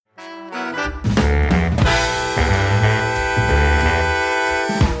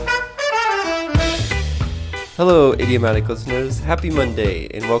Hello, idiomatic listeners. Happy Monday,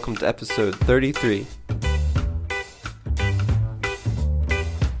 and welcome to episode 33.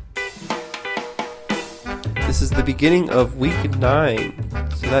 This is the beginning of week 9,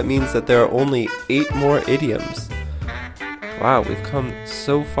 so that means that there are only 8 more idioms. Wow, we've come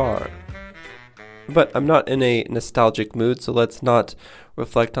so far. But I'm not in a nostalgic mood, so let's not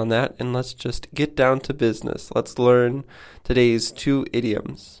reflect on that, and let's just get down to business. Let's learn today's 2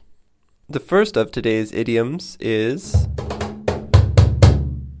 idioms. The first of today's idioms is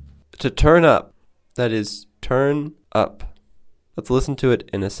to turn up. That is, turn up. Let's listen to it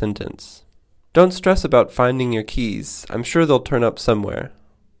in a sentence. Don't stress about finding your keys. I'm sure they'll turn up somewhere.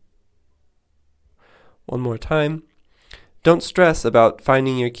 One more time. Don't stress about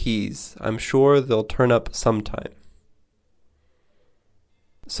finding your keys. I'm sure they'll turn up sometime.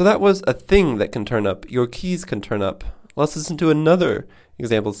 So that was a thing that can turn up. Your keys can turn up. Let's listen to another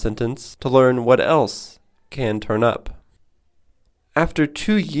example sentence to learn what else can turn up. After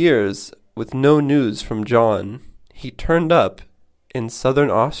 2 years with no news from John, he turned up in southern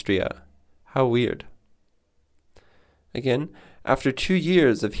Austria. How weird. Again, after 2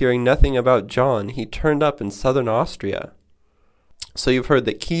 years of hearing nothing about John, he turned up in southern Austria. So you've heard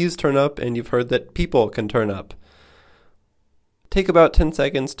that keys turn up, and you've heard that people can turn up. Take about 10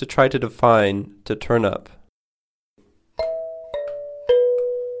 seconds to try to define to turn up.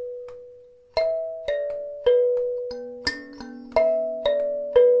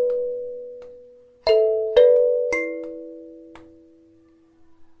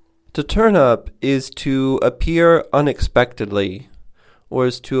 To turn up is to appear unexpectedly, or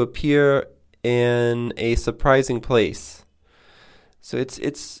is to appear in a surprising place. So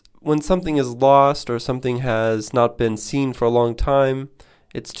it's when something is lost or something has not been seen for a long time,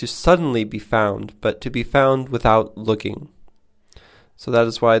 it's to suddenly be found, but to be found without looking. So that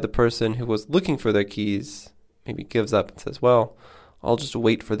is why the person who was looking for their keys maybe gives up and says, well, I'll just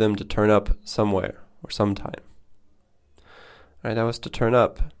wait for them to turn up somewhere or sometime. All right, that was to turn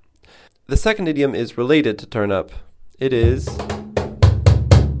up. The second idiom is related to turn up. It is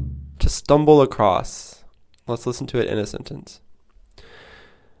to stumble across. Let's listen to it in a sentence.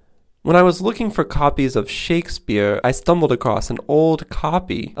 When I was looking for copies of Shakespeare, I stumbled across an old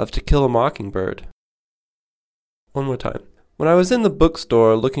copy of To Kill a Mockingbird. One more time. When I was in the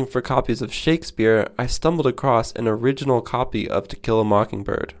bookstore looking for copies of Shakespeare, I stumbled across an original copy of To Kill a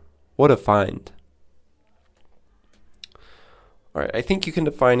Mockingbird. What a find. All right, I think you can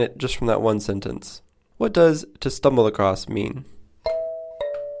define it just from that one sentence. What does to stumble across mean?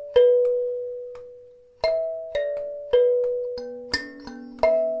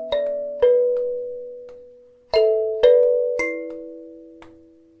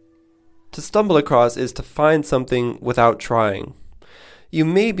 To stumble across is to find something without trying. You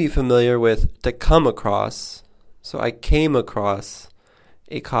may be familiar with to come across. So I came across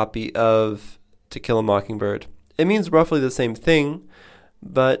a copy of To Kill a Mockingbird. It means roughly the same thing,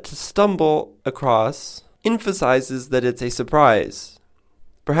 but to stumble across emphasizes that it's a surprise.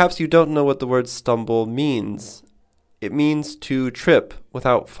 Perhaps you don't know what the word stumble means. It means to trip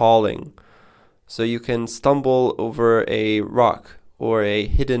without falling. So you can stumble over a rock or a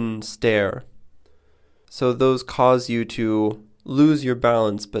hidden stair. So those cause you to lose your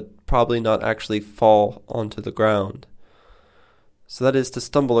balance, but probably not actually fall onto the ground. So that is to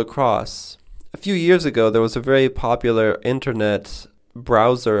stumble across. A few years ago, there was a very popular internet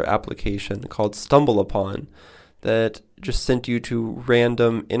browser application called StumbleUpon that just sent you to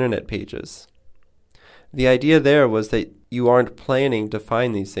random internet pages. The idea there was that you aren't planning to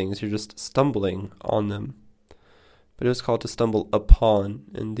find these things, you're just stumbling on them. But it was called to stumble upon,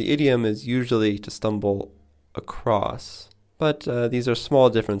 and the idiom is usually to stumble across. But these are small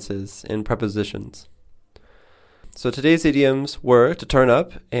differences in prepositions. So today's idioms were to turn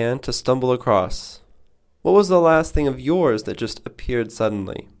up and to stumble across. What was the last thing of yours that just appeared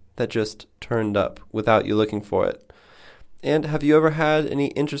suddenly, that just turned up without you looking for it? And have you ever had any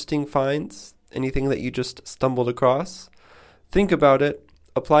interesting finds? Anything that you just stumbled across? Think about it,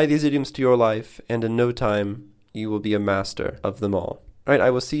 apply these idioms to your life, and in no time, you will be a master of them all. All right, I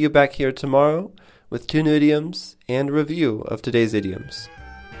will see you back here tomorrow with 2 new idioms and a review of today's idioms.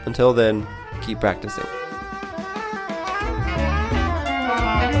 Until then, keep practicing.